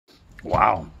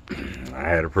Wow, I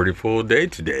had a pretty full day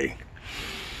today.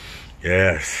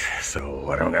 Yes, so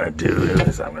what I'm gonna do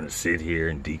is I'm gonna sit here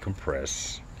and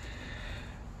decompress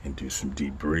and do some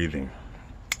deep breathing.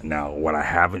 Now, what I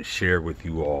haven't shared with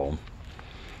you all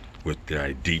with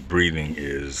the deep breathing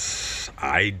is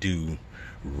I do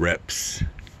reps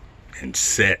and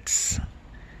sets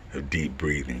of deep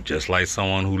breathing, just like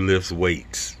someone who lifts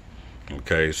weights.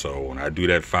 Okay, so when I do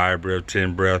that 5 breath,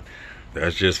 10 breath,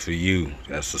 that's just for you.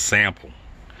 That's a sample.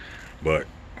 But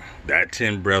that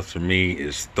 10 breaths for me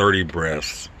is 30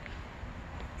 breaths,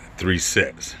 3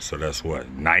 sets. So that's what,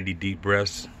 90 deep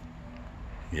breaths?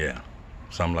 Yeah,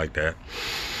 something like that.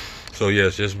 So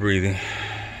yes, just breathing.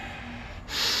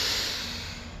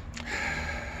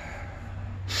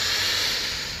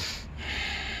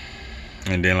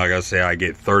 And then, like I say, I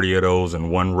get 30 of those in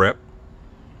 1 rep,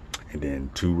 and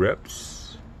then 2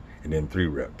 reps, and then 3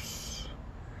 reps.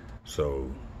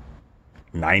 So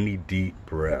 90 deep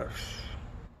breaths.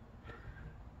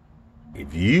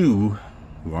 If you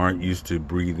who aren't used to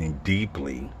breathing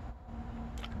deeply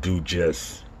do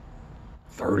just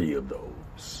 30 of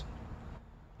those,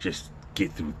 just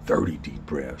get through 30 deep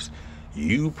breaths,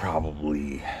 you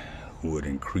probably would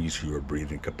increase your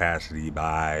breathing capacity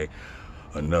by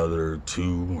another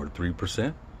 2 or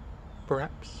 3%,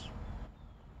 perhaps.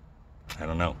 I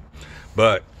don't know.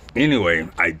 But anyway,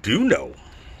 I do know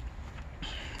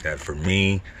that for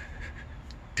me,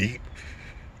 deep,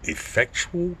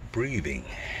 effectual breathing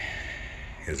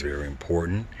is very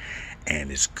important, and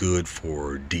it's good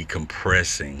for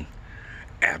decompressing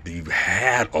after you've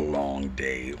had a long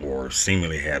day, or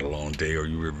seemingly had a long day, or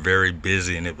you were very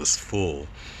busy and it was full.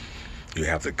 You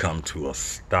have to come to a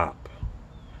stop.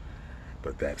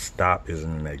 But that stop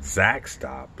isn't an exact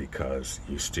stop because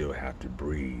you still have to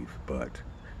breathe. But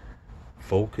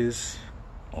focus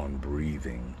on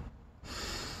breathing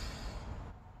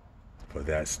for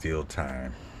that still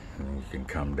time. And you can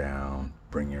come down,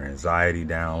 bring your anxiety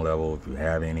down level if you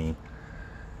have any,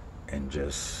 and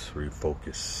just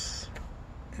refocus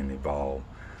and evolve.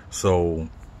 So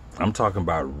I'm talking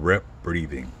about rep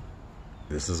breathing.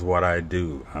 This is what I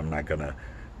do. I'm not gonna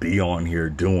be on here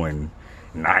doing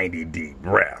 90 deep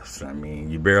breaths. I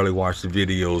mean, you barely watch the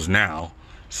videos now,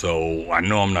 so I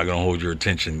know I'm not gonna hold your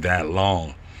attention that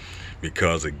long,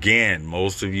 because again,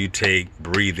 most of you take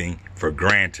breathing for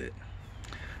granted.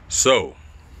 So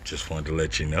just wanted to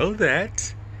let you know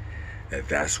that's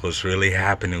what's really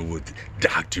happening with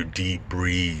Dr. Deep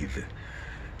Breathe.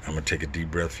 I'm gonna take a deep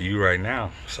breath for you right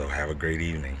now. So have a great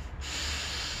evening.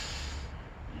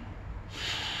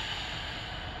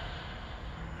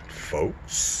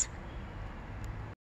 Folks.